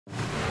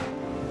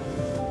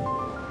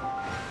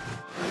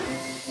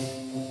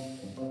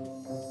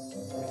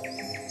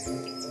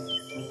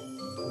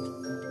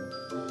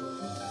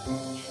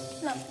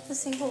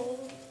Si Ho.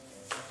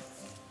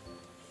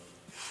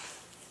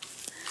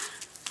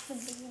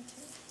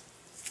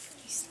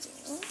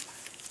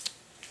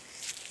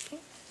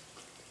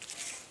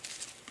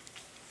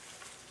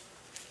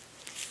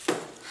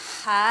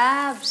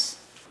 Habs,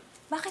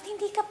 bakit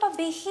hindi ka pa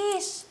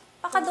bihis?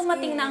 Baka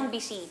dumating na ang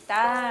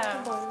bisita.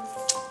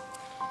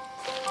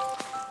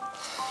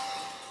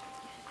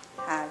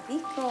 Habi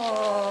ko.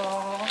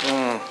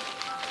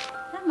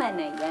 Naman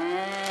na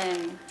yan.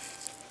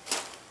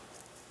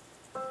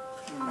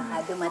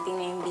 Baka dumating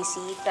na yung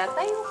bisita.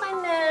 Tayo ka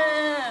na.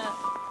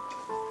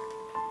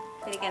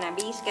 Pwede ka na.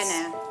 Bihis ka na.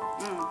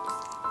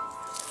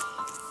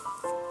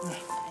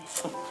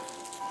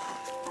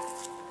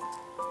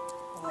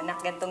 Anak,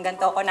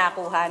 gantong-ganto ko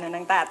nakuha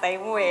ng tatay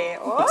mo eh.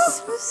 Oh,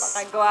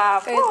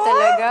 pakagwapo. Kayo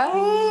talaga?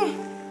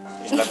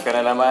 In love ka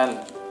na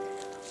naman.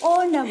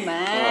 Oo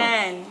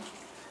naman.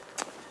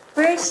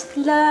 First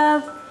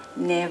love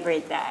never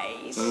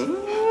dies.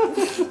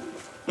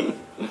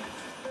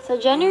 Sa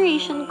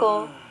generation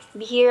ko,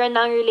 bihira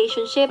na ang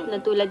relationship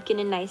na tulad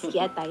kina Naisky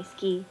at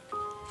Taisky.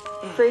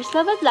 First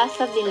love at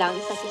last love din lang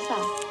isa't isa.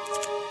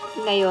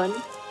 Ngayon,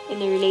 in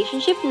a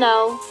relationship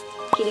now,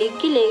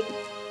 kilig-kilig,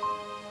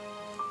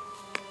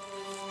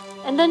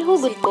 and then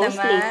hugot post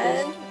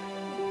later.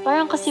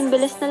 Parang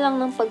kasimbilis na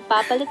lang ng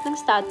pagpapalit ng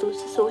status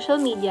sa social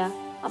media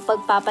ang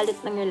pagpapalit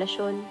ng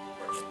relasyon.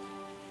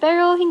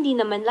 Pero hindi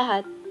naman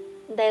lahat.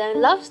 Dahil ang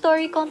love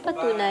story ko ang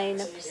patunay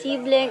na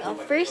posibleng ang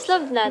first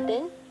love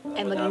natin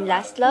ay maging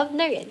last love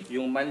na rin.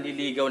 Yung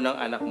manliligaw ng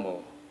anak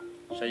mo,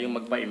 siya yung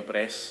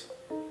magpa-impress.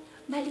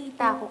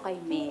 Balita ko kay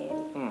Mel.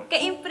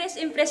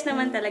 Ka-impress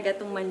naman talaga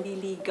itong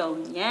manliligaw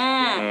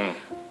niya.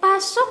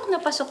 Pasok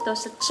na pasok daw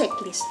sa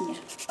checklist niya.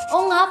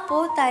 Oo nga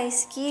po,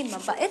 Taisky.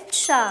 Mabait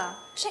siya.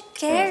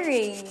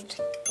 Caring.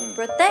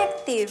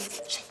 Protective.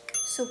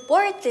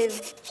 Supportive.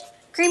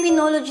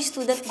 Criminology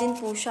student din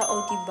po siya,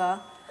 o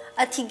diba?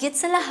 At higit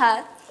sa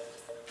lahat,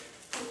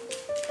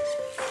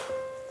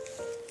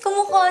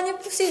 kamukha niya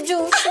po si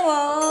Joshua.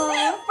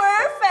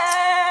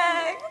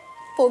 Perfect!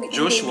 Pogi ng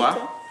Joshua?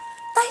 baby ko.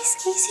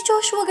 Taisky, si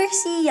Joshua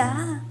Garcia.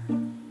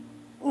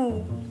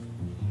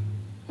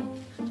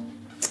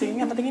 Patingin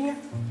nga, patingin nga.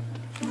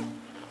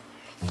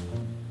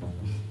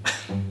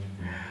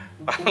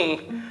 Parang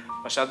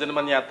masyado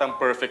naman yatang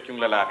perfect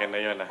yung lalaki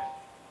na yun, ah.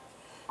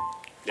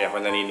 Hindi ako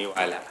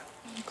naniniwala.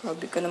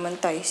 Grabe ka naman,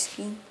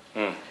 Taisky.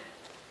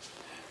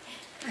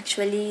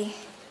 Actually,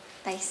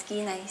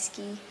 Taisky,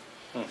 Naisky,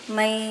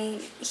 may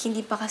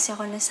hindi pa kasi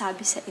ako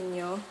nasabi sa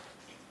inyo.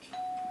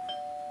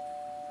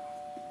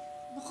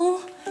 Naku,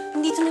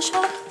 nandito na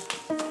siya.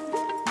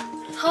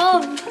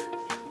 Hob!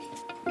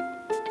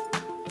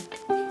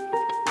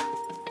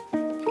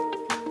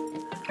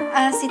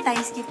 Si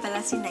Taisky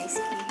pala, si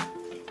Naisky.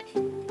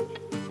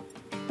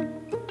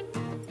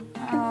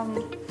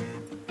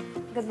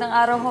 Gandang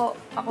araw ho.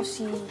 Ako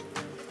si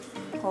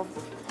Hob.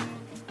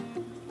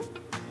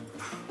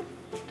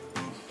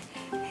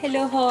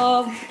 Hello,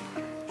 Hob.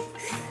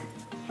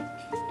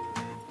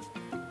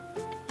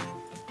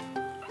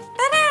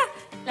 Tara!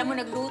 Alam mo,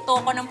 nagluto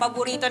ko ng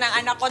paborito ng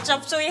anak ko,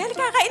 chop suey.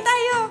 Halika, kain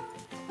tayo.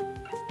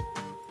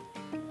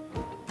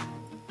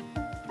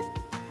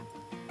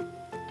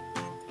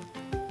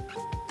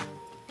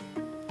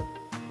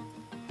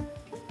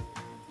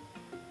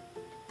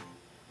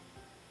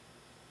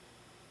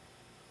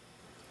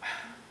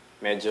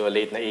 Medyo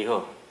late na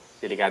iho.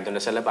 Delikado na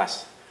sa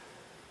labas.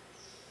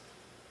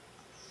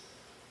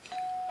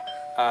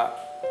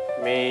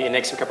 May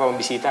in-expect ka pa bang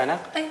bisita,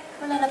 anak? Ay,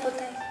 wala na po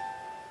tayo.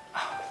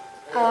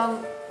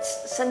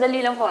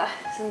 Sandali lang po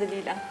Sandali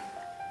lang.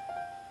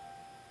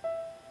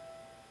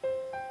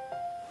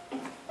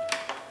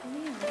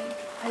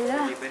 Hala.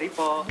 Delivery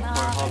po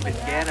for Hob and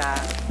Kera.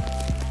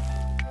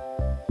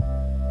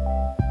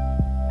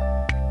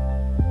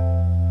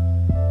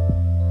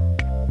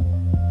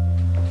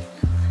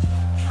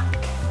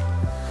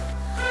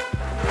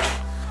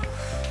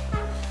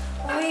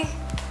 Uy,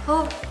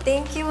 Hob,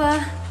 thank you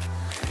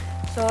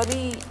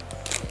Sorry.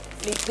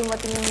 Late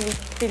dumating yung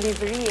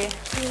delivery eh.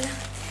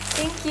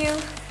 Thank you.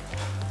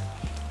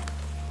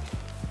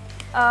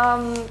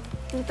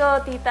 Tito,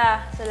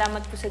 tita,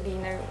 salamat po sa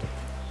dinner.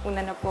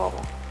 Una na po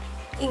ako.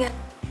 Ingat.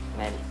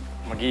 Mel.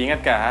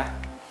 Mag-iingat ka, ha?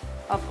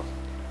 Opo.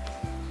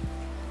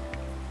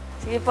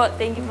 Sige po,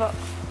 thank you po.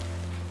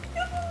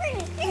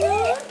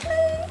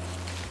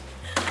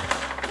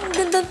 Ang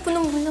ganda po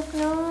ng bulak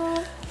na.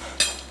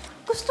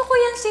 Gusto ko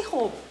yan si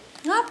Hob.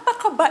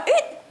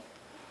 Napakabait.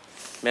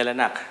 Mel,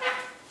 anak.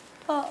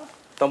 Po.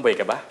 Tomboy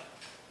ka ba?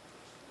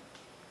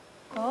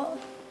 Po?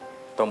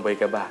 Tomboy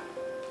ka ba?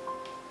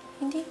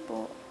 Hindi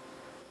po.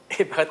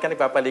 Eh, bakit ka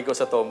nagpapaligo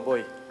sa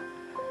tomboy?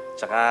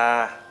 Tsaka,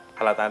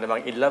 halata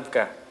namang in love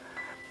ka.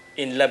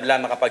 In love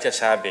lamang kapag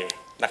sasabi,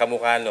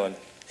 nakamukha nun,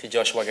 si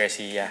Joshua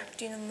Garcia.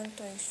 Hindi naman,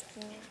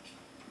 Taisky.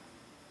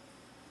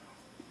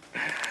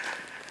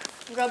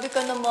 Grabe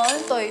ka naman,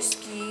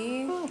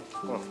 Taisky.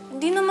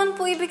 Hindi naman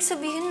po ibig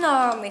sabihin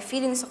na may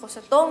feelings ako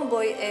sa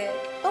tomboy,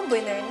 tomboy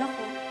na rin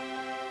ako.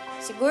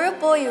 Siguro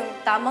po yung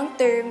tamang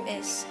term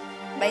is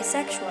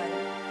bisexual.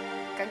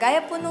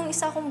 Gaya po nung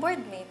isa kong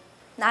boardmate.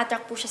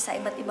 Na-attract po siya sa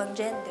iba't ibang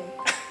gender.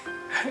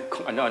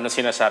 Kung ano-ano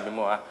sinasabi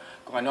mo, ha?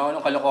 Kung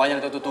ano-ano kalokohan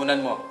yung natututunan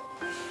mo.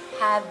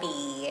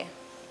 Habi,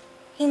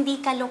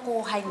 hindi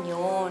kalokohan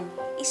yun.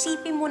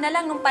 Isipin mo na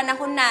lang nung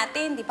panahon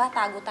natin, di ba?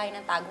 Tago tayo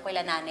ng tago kay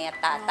nanay at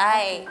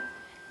tatay.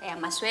 Kaya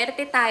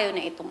maswerte tayo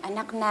na itong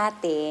anak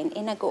natin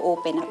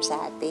nag-o-open up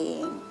sa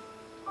atin.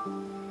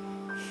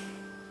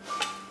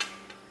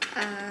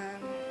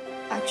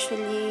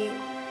 Actually,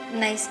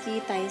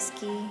 Naiski,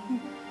 Taiski,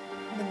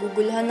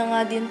 naguguluhan na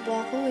nga din po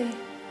ako eh.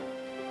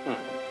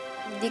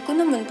 Hindi ko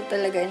naman po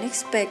talaga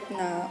in-expect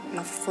na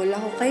ma-fall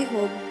ako kay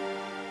Hob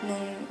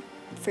nung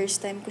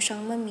first time ko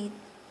siyang ma-meet.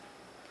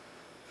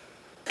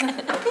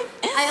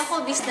 Ay,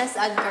 ako business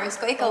ad course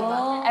ko. Ikaw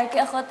ba?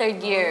 Ako third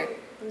year.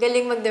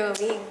 Galing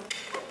mag-drawing.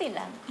 Hindi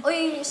lang.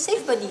 Uy,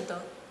 safe ba dito?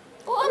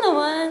 Oo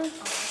naman.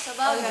 Sa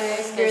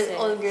bagay,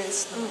 all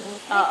girls.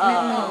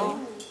 Oo.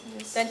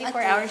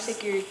 24-hour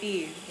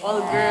security.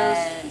 All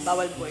girls,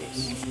 bawal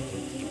boys.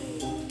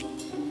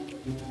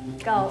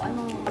 Ikaw,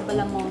 anong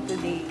abala mo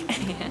today?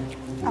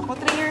 Ako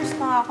 3 years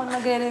na ako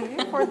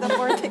nag-review for the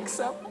board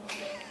exam.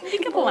 Hindi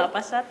ka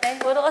pumapasa, te.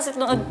 Puro kasi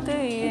nood to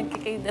eh.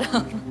 Kikay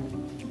daw.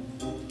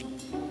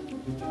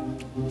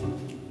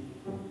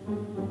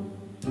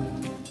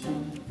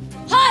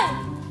 Hoy!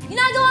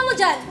 Ginagawa mo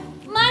dyan?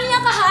 Manya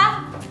ka ha?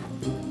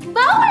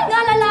 Bawal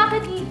nga lalaki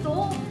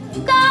dito.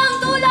 Kang,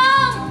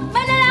 tulong!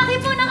 May lalaki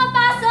po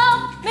nakapasok!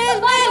 Mel!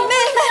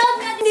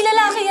 Hindi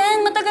lalaki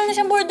yan. Matagal na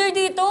siyang border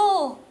dito.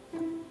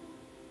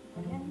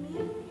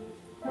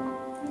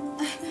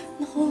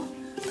 Naku,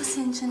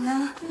 pasensya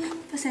na.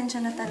 Pasensya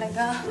na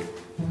talaga.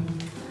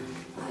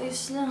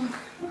 Ayos lang.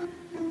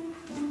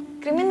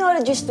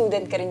 Criminology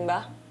student ka rin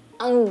ba?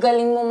 Ang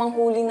galing mo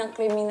manghuli ng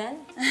kriminal?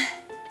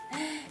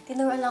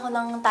 Tinuruan ako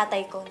ng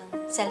tatay ko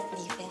ng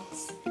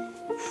self-defense.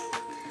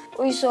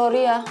 Uy,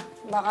 sorry ah.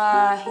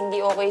 Baka hindi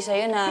okay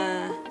sa'yo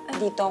na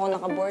dito ako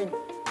nakaboard.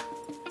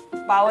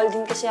 Bawal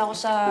din kasi ako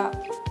sa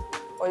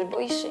all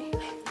boys eh.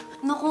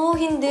 Naku,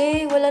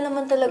 hindi. Wala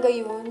naman talaga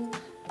yun.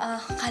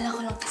 Akala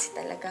ko lang kasi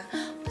talaga.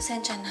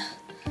 Pasensya na.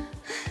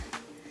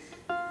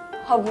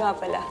 Hob nga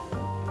pala.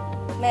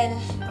 Mel.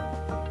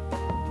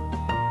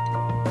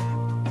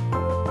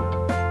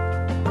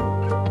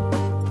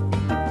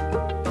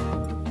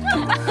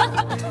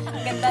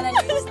 Ganda na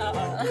news.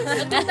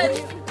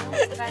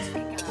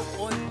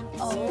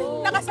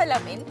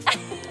 Nakasalamin?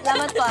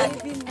 Salamat po.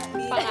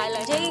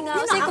 Pangalan. Jay nga.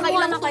 Kasi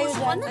kumuha na kayo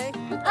dyan.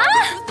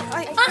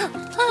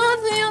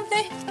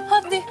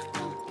 Hapde.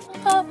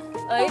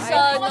 Ay,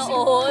 sana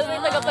all. May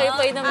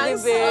tagapaypay ng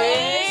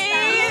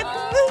bibig.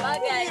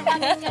 Bagay.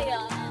 Bakit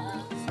kayo?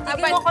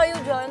 Sige mo kayo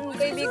dyan.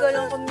 Kaibigan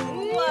lang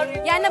kami.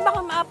 Yana,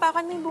 baka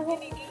maapakan mo yung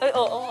buhok. Ay,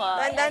 oo nga.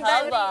 Dan.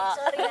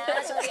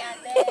 Sorry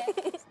ate.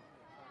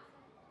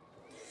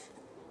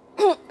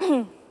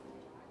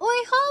 Uy,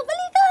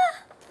 halika!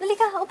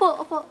 Halika,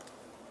 upo.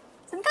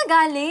 Saan ka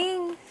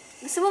galing?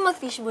 Gusto mo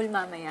mag-fishbowl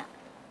mamaya?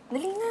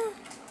 Dali na.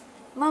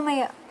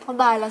 Mamaya, ako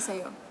bahala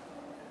sa'yo.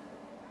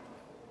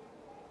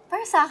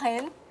 Para sa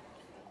akin?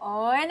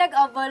 Oy,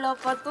 nag-abala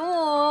pa to.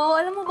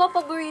 Alam mo ba,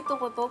 paborito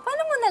ko to.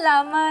 Paano mo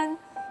nalaman?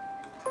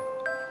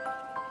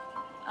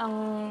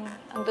 Ang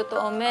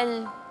totoo,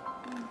 Mel.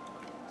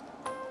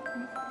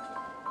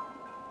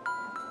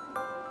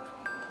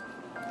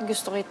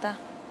 Gusto kita.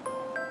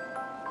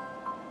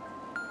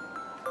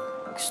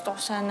 Gusto ko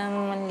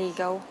sanang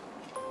manligaw.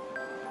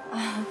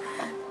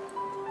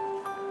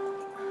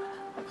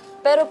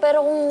 Pero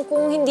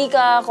kung hindi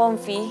ka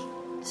comfy,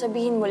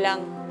 sabihin mo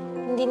lang.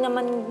 Hindi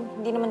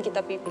naman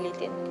kita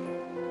pipilitin.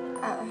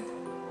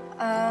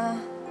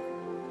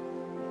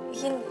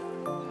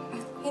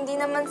 Hindi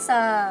naman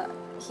sa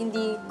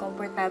hindi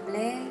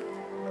komportable,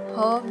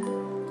 Hob.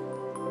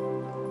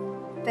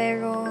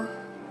 Pero,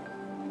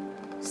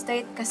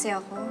 straight kasi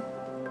ako.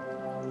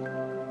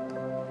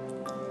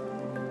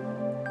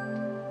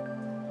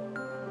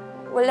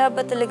 Wala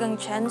ba talagang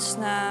chance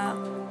na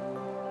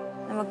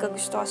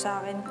magkagusto ka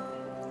sa akin?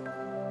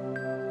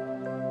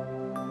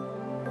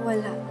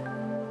 Wala.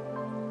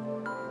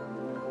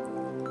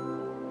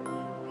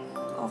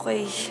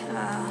 Okay,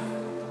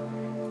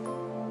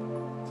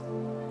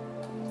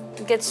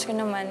 gets ko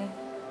naman.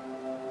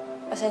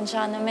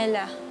 Pasensya ka na,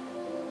 Mela.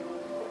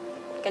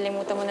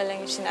 Kalimutan mo na lang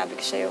yung sinabi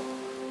ko sa'yo.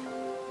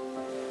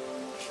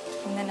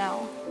 Una na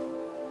ako.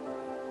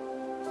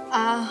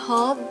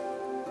 Hob?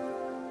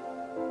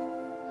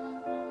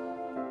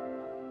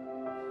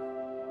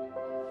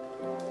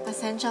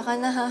 Pasensya ka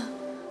na ha.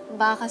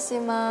 Baka kasi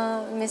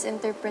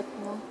ma-misinterpret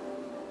mo.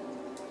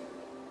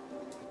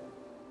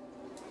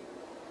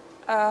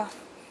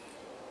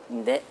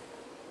 Hindi.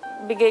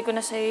 Bigay ko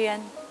na sa'yo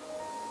yan.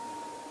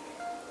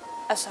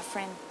 As a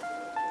friend.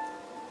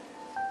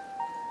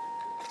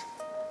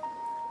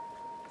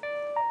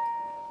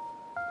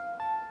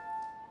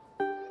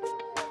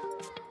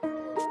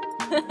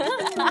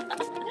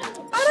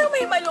 Parang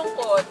may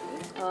malungkot.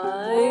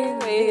 Ay,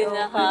 may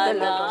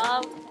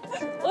hinahanap.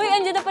 Uy,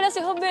 andyan na pala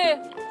si Hob eh.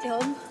 Si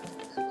Hob?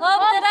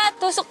 Hob, tara!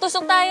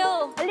 Tusok-tusok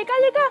tayo. Halika.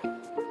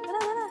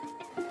 Tara.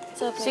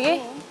 Sige.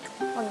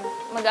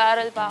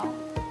 Mag-aaral pa ako.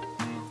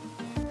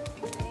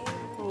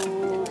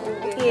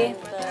 Sige.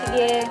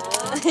 Sige.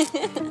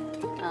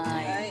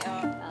 Ay.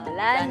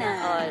 Wala na.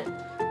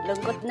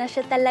 Lungkot na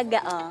siya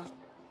talaga,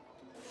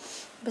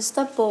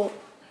 Basta po,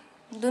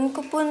 dun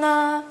ko po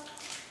na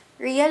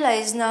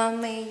realize na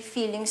may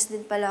feelings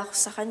din pala ako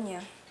sa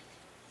kanya.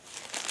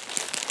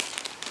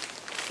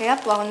 Kaya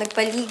po ako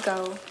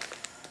nagpaligaw.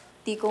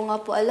 Di ko nga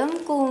po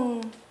alam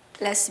kung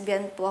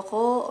lesbian po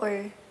ako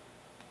or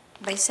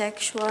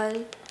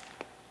bisexual.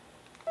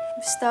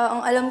 Basta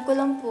ang alam ko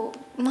lang po,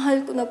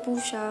 mahal ko na po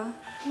siya.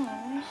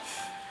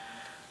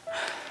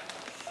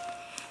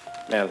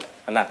 Mel,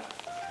 anak.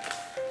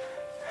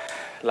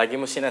 Lagi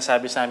mo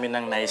sinasabi sa amin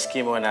ng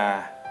naiski mo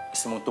na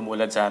gusto mong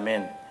tumulad sa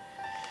amin.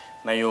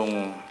 Na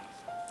yung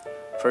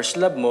first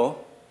love mo,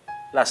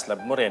 last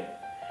love mo rin.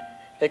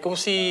 Eh kung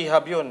si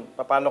Hab yun,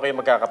 paano kayo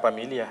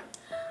magkakapamilya?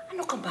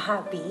 Ano ka ba,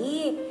 Habi?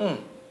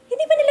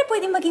 Hindi ba nila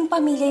pwedeng maging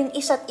pamilya yung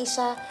isa't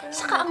isa?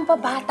 Saka ang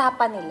babata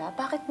pa nila,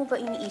 bakit mo ba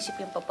iniisip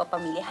yung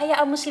pagpapamilya?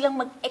 Hayaan mo silang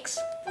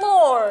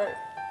mag-explore.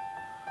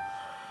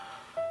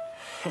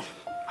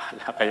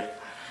 Bahala kayo.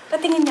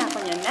 Patingin na ako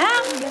niya,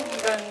 Nak.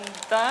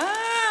 Ganda.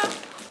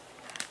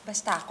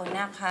 Basta ako,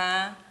 Nak,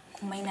 ha?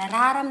 Kung may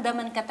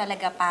nararamdaman ka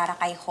talaga para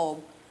kay Hob,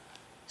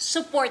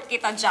 support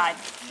kita dyan.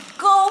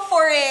 Go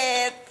for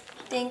it!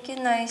 Thank you,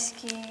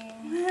 Naiski.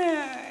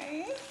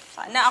 Ay,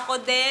 sana ako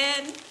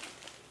din.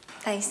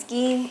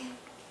 Naiski.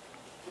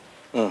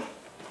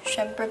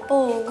 Siyempre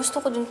po, gusto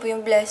ko din po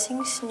yung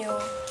blessings niyo.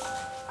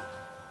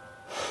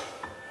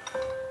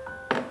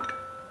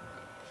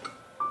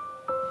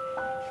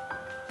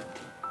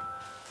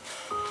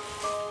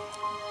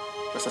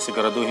 Basta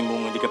siguraduhin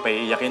mong hindi ka pa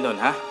iiyakin nun,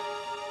 ha?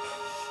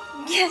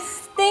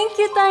 Yes! Thank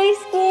you,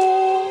 Naiski!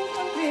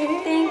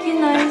 Thank you,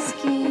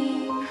 Naiski.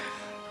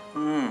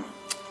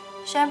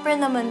 Siyempre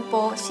naman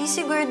po,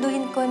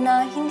 sisiguraduhin ko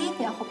na hindi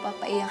niya ako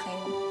papaiyakin.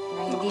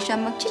 Na hindi siya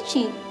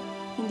mag-cheat,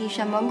 hindi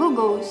siya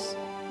mag-ghost.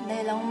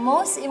 Dahil ang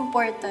most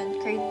important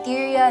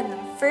criteria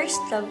ng first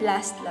love,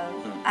 last love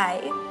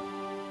ay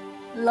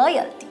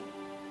loyalty.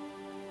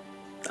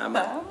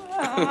 Tama.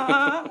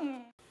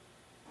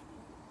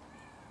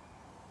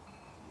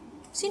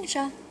 Sino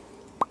siya?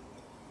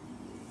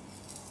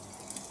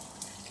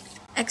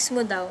 Ex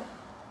mo daw.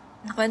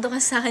 Nakwento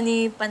ka sa akin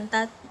ni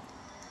Pantat.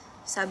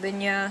 Sabi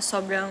niya,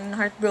 sobrang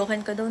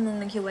heartbroken ka daw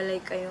nung naghiwalay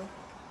kayo.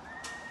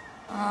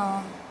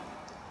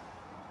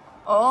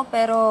 Oo,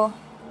 pero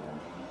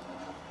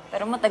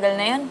matagal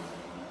na yun.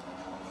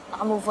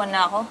 Naka-move on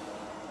na ako.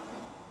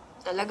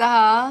 Talaga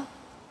ha?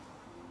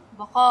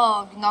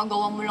 Baka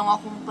ginagawa mo lang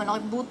akong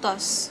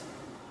panakibutas.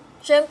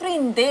 Siyempre,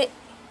 hindi.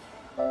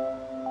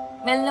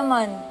 Mel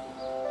naman.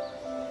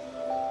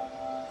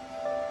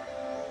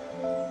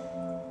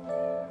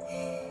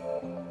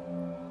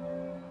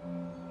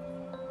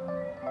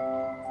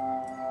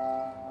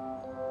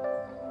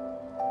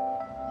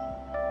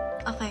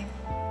 Okay.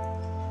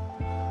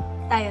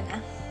 Tayo na.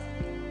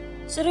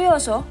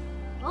 Seryoso?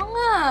 Oo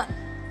nga.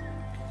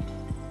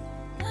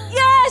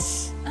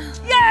 Yes!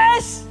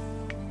 Yes!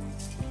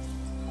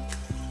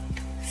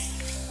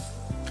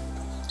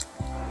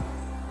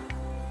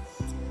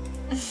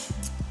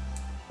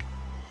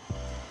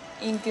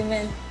 Thank you,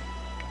 Mel.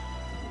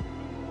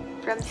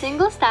 From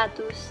single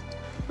status,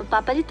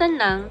 mapapalitan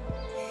ng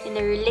in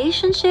a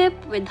relationship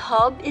with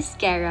Hob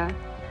Isquera.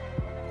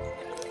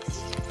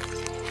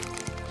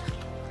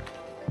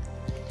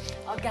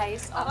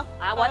 Guys,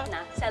 awat na.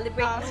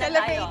 Celebrate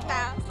na tayo.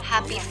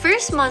 Happy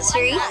first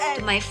monthsary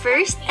to my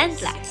first and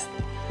last.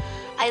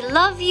 I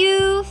love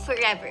you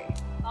forever.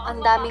 Ang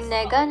daming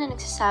nega na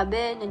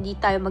nagsasabi na hindi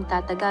tayo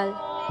magtatagal.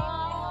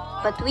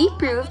 But we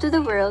prove to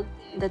the world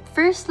that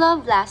first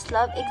love, last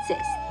love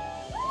exists.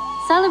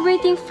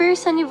 Celebrating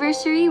first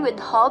anniversary with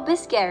Hob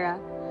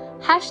Isquera.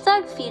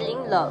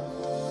 #feeling love.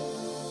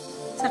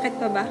 Sakit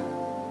pa ba?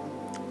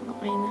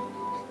 Okay na.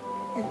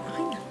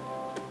 Okay na.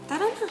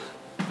 Tara na.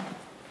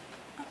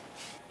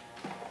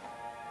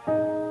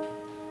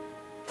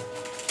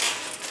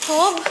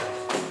 Hob!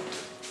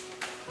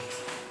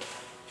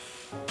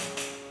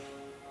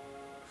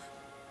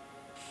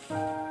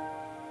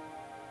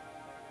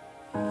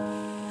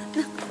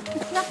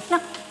 Nak.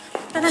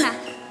 Tara na.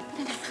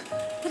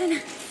 Tara na.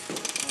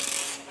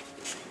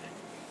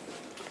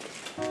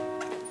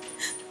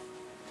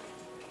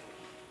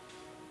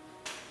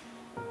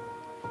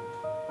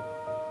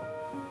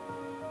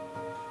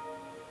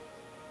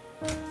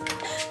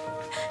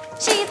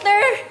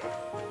 Cheater!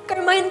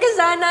 Karmahin ka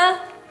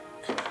sana!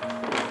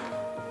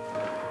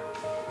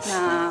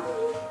 Nak,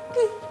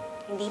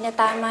 hindi na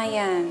tama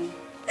yan.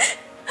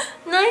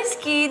 Nice,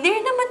 kid. Di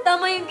rin naman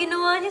tama yung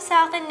ginawa niya sa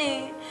akin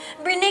eh.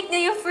 Break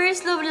niya yung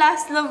first love,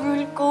 last love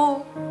rule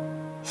ko.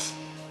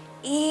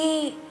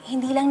 Eh,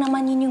 hindi lang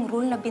naman yun yung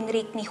rule na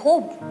binrake ni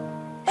Hob.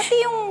 Pati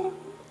yung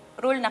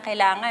rule na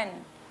kailangan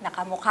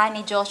nakamukha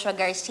ni Joshua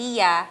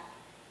Garcia,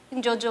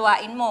 yung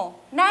jojowain mo,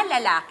 na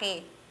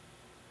lalaki.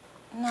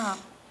 Nak,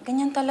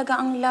 ganyan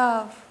talaga ang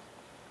love.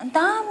 Ang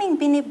daming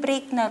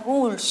binibreak na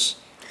rules.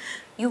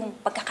 Yung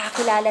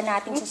pagkakakilala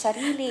natin sa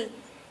sarili.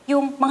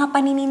 Yung mga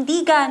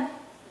paninindigan.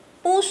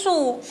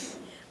 Puso.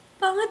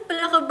 Pangit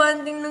pala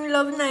ka-banding ng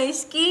love na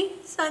Iski.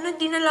 Sana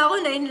di na lang ako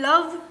na in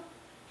love.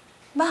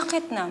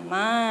 Bakit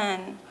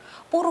naman?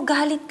 Puro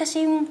galit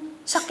kasi yung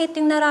sakit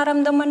yung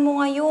nararamdaman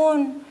mo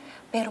ngayon.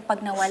 Pero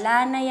pag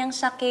nawala na yung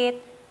sakit,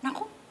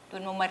 naku,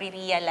 doon mo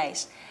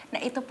marirealize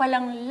na ito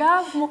palang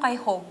love mo kay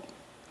Hob.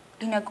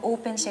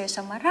 Nag-open sa'yo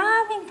sa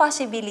maraming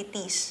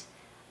possibilities.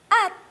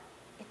 At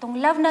itong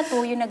love na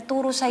to, yung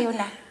nagturo sa'yo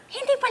na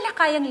hindi pala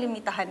kayang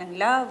limitahan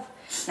ng love,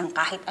 ng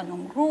kahit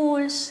anong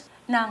rules,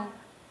 ng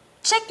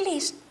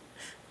checklist,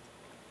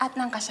 at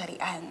ng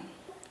kasarian.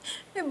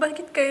 Eh,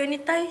 bakit kayo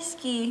ni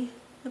Taisky?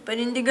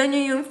 Napanindigan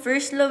niyo yung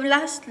first love,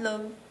 last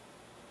love.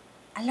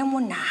 Alam mo,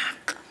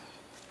 Nak,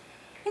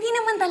 hindi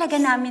naman talaga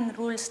namin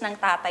rules ng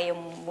tatay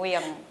mo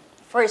yung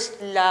first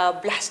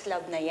love, last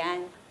love na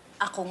yan.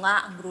 Ako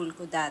nga ang rule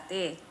ko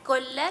dati.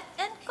 Collect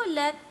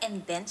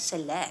and then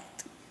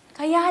select.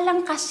 Kaya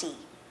lang kasi,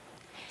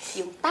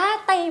 yung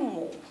tatay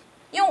mo,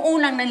 yung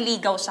unang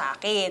nanligaw sa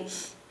akin.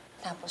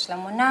 Tapos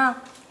lang mo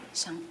na,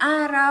 isang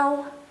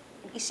araw,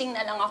 gising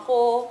na lang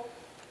ako.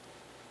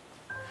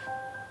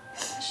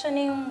 Siya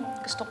na yung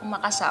gusto kong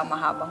makasama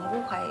habang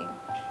buhay.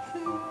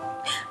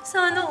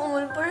 Sana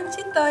all, parang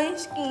si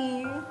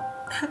Taisky.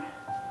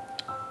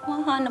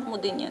 Mahanap mo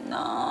din yan,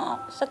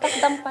 Nak. Sa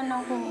takdang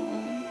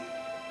panahon.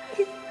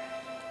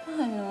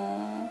 Ano?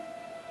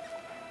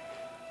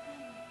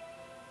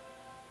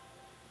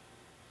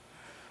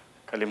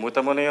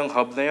 Kalimutan mo na yung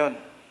hub na yon.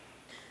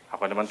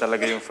 Ako naman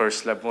talaga yung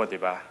first love mo, di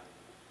ba?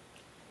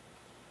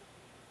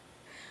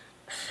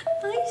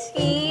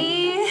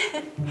 Taisky!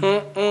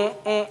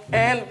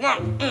 And I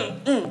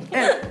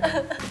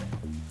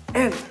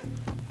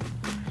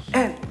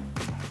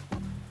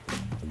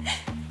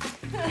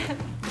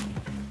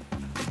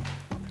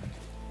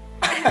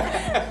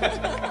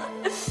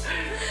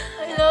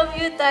love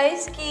you,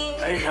 Taisky.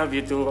 I love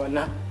you too,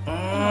 anak.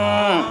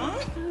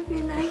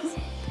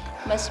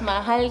 Mas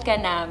mahal ka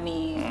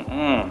namin.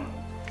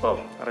 Oh,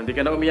 parang di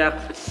ka na umiyak.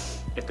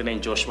 Ito na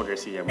yung Joshua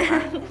Garcia mo,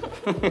 ha?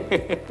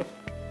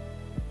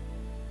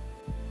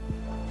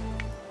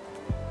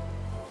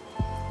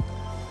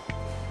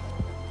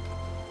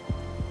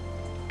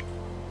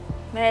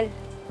 Mel,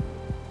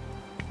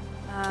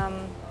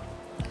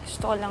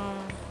 gusto ko lang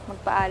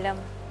magpaalam.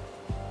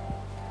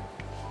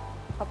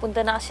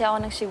 Papunta na kasi ako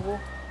ng Cebu.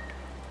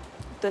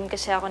 Doon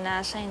kasi ako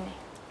na-assign eh.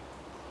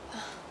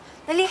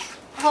 Dali,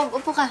 Hob,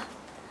 upo ka.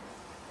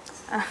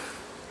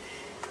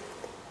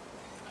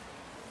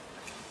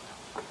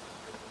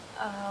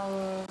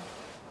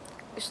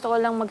 Gusto ko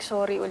lang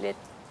mag-sorry ulit.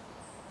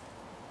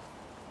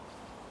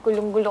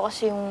 Gulong-gulo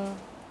kasi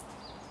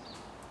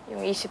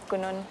yung isip ko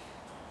nun.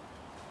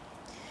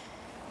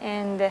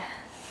 And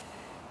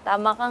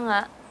tama ka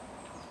nga,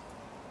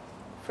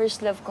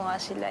 first love ko nga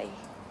si Lai.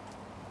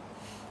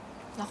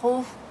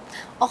 Naku,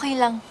 okay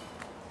lang.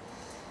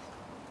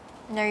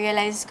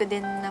 Na-realize ko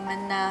din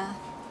naman na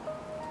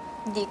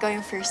hindi ikaw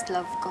yung first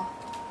love ko.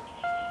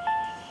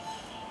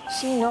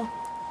 Sino?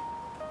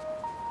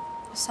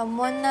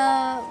 Someone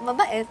na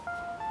mabait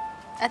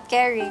at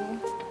caring,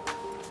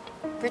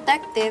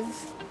 protective,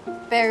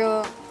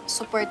 pero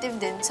supportive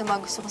din sa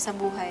mga gusto ko sa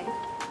buhay.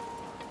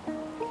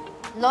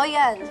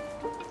 Loyal,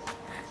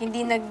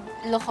 hindi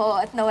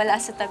nagloko at nawala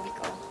sa tabi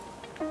ko.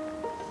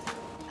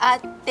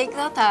 At take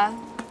note ha,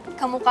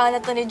 kamukha na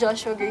to ni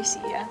Joshua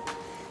Garcia.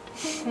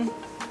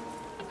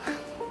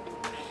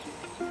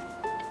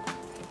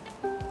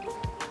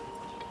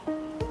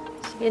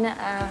 Sige na,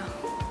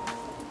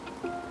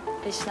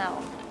 please na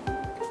ako.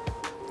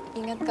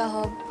 Ingat ka,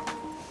 Hob.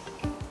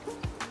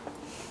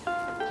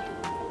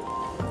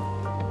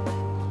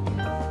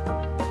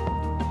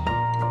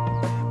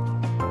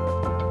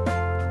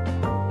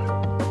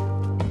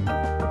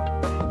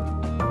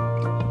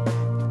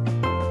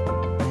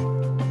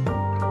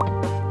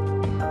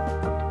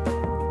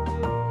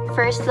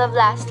 First love,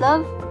 last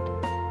love?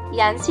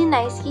 Yan si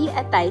Naisky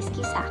at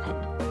Taisky sa'kin.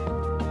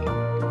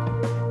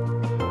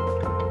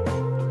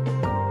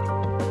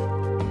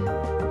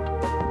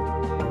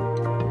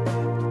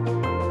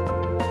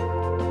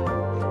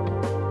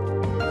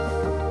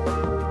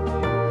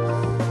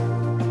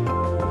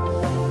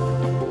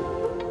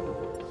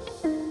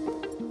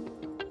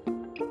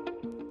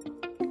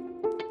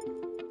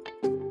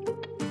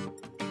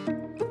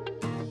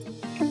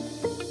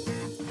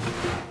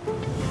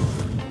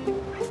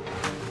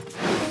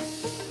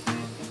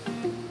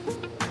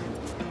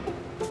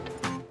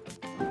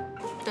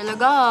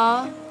 Talaga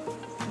ha,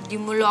 hindi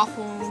mo lang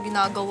akong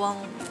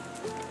ginagawang...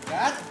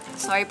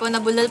 Sorry po,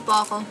 nabulal po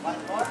ako.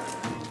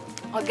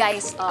 Oh,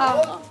 guys.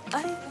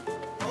 Ay,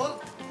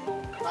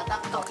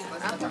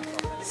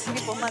 Sige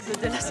po,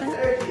 madudalasan.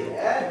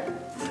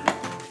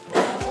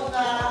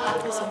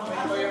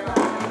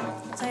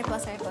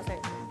 sorry po.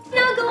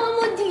 Ginagawa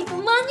mo dito?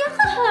 Manya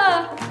ka ha!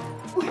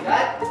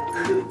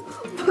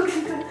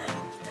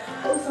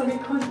 Oh, sorry,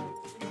 Con.